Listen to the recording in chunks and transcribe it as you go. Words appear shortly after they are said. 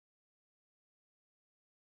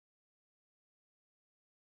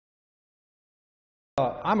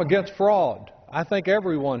I'm against fraud. I think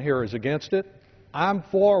everyone here is against it. I'm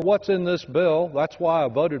for what's in this bill. That's why I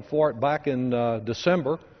voted for it back in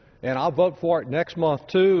December, and I'll vote for it next month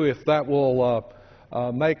too if that will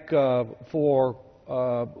make for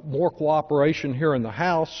more cooperation here in the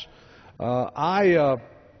House. I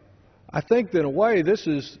think that in a way this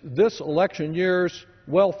is this election year's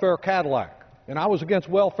welfare Cadillac. And I was against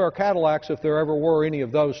welfare Cadillacs if there ever were any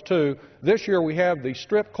of those too. This year we have the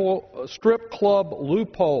strip club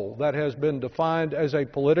loophole that has been defined as a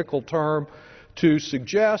political term to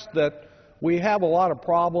suggest that we have a lot of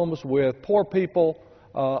problems with poor people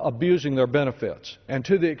abusing their benefits. And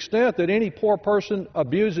to the extent that any poor person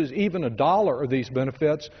abuses even $1 of these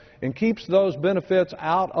benefits and keeps those benefits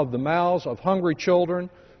out of the mouths of hungry children,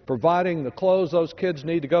 providing the clothes those kids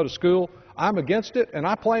need to go to school, I'm against it, and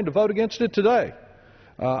I plan to vote against it today.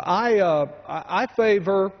 I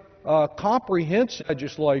favor comprehensive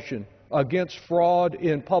legislation against fraud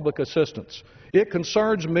in public assistance. It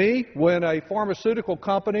concerns me when a pharmaceutical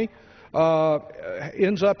company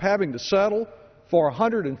ends up having to settle for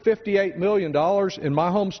 $158 million in my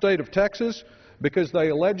home state of Texas because they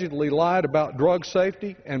allegedly lied about drug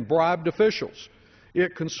safety and bribed officials.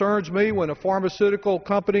 It concerns me when a pharmaceutical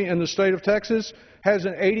company in the state of Texas has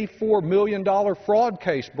an $84 million fraud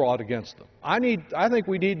case brought against them. I think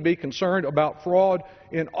we need to be concerned about fraud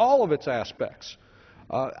in all of its aspects.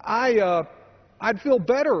 I'd feel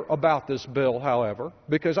better about this bill, however,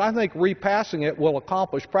 because I think repassing it will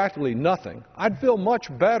accomplish practically nothing. I'd feel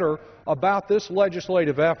much better about this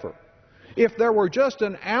legislative effort if there were just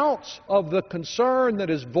an ounce of the concern that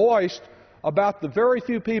is voiced about the very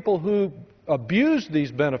few people who abuse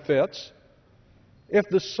these benefits, if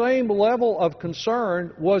the same level of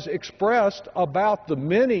concern was expressed about the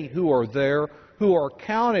many who are there who are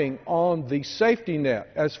counting on the safety net,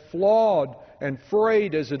 as flawed and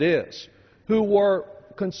frayed as it is, who were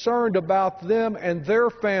concerned about them and their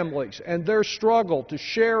families and their struggle to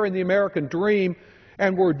share in the American dream,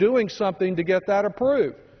 and were doing something to get that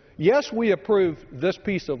approved. Yes, we approved this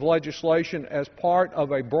piece of legislation as part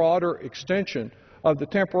of a broader extension of the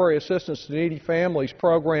Temporary Assistance to Needy Families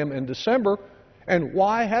program in December, and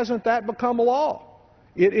why hasn't that become a law?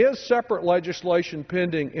 It is separate legislation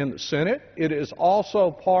pending in the Senate. It is also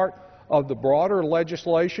part of the broader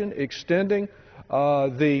legislation extending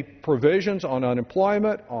the provisions on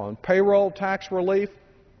unemployment, on payroll tax relief.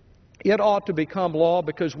 It ought to become law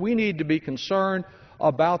because we need to be concerned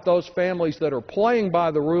about those families that are playing by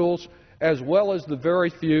the rules as well as the very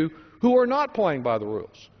few who are not playing by the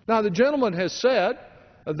rules. Now, the gentleman has said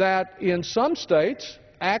that in some states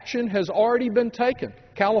action has already been taken,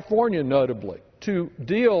 California notably, to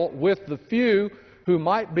deal with the few who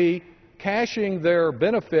might be cashing their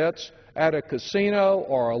benefits at a casino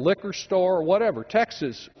or a liquor store or whatever.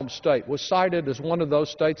 Texas state was cited as one of those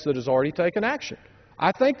states that has already taken action.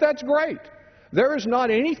 I think that's great. There is not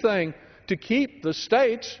anything to keep the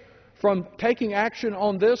states from taking action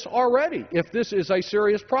on this already if this is a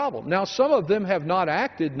serious problem. Now, some of them have not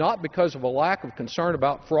acted not because of a lack of concern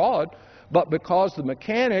about fraud, but because the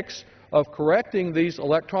mechanics of correcting these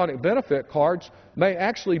electronic benefit cards may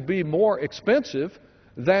actually be more expensive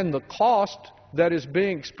than the cost that is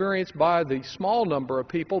being experienced by the small number of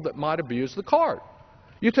people that might abuse the card.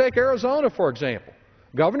 You take Arizona, for example.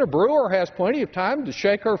 Governor Brewer has plenty of time to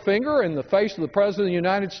shake her finger in the face of the President of the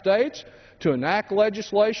United States, to enact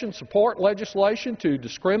legislation, support legislation, to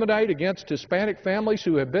discriminate against Hispanic families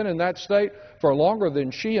who have been in that state for longer than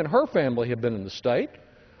she and her family have been in the state.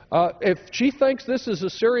 If she thinks this is a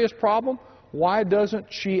serious problem, why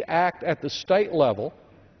doesn't she act at the state level,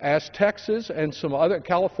 as Texas and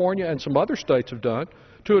California and some other states have done,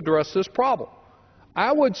 to address this problem?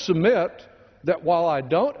 I would submit that while I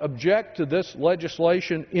don't object to this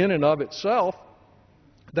legislation in and of itself,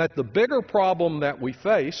 that the bigger problem that we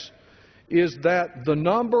face is that the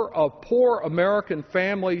number of poor American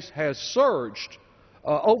families has surged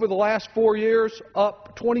over the last 4 years,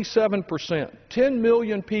 up 27%. 10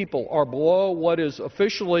 million people are below what is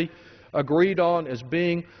officially agreed on as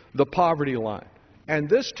being the poverty line. And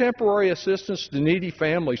this Temporary Assistance to Needy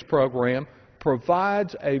Families program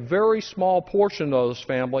provides a very small portion of those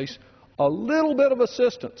families a little bit of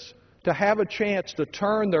assistance to have a chance to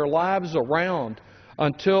turn their lives around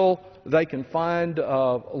until they can find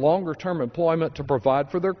longer-term employment to provide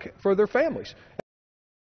for their families.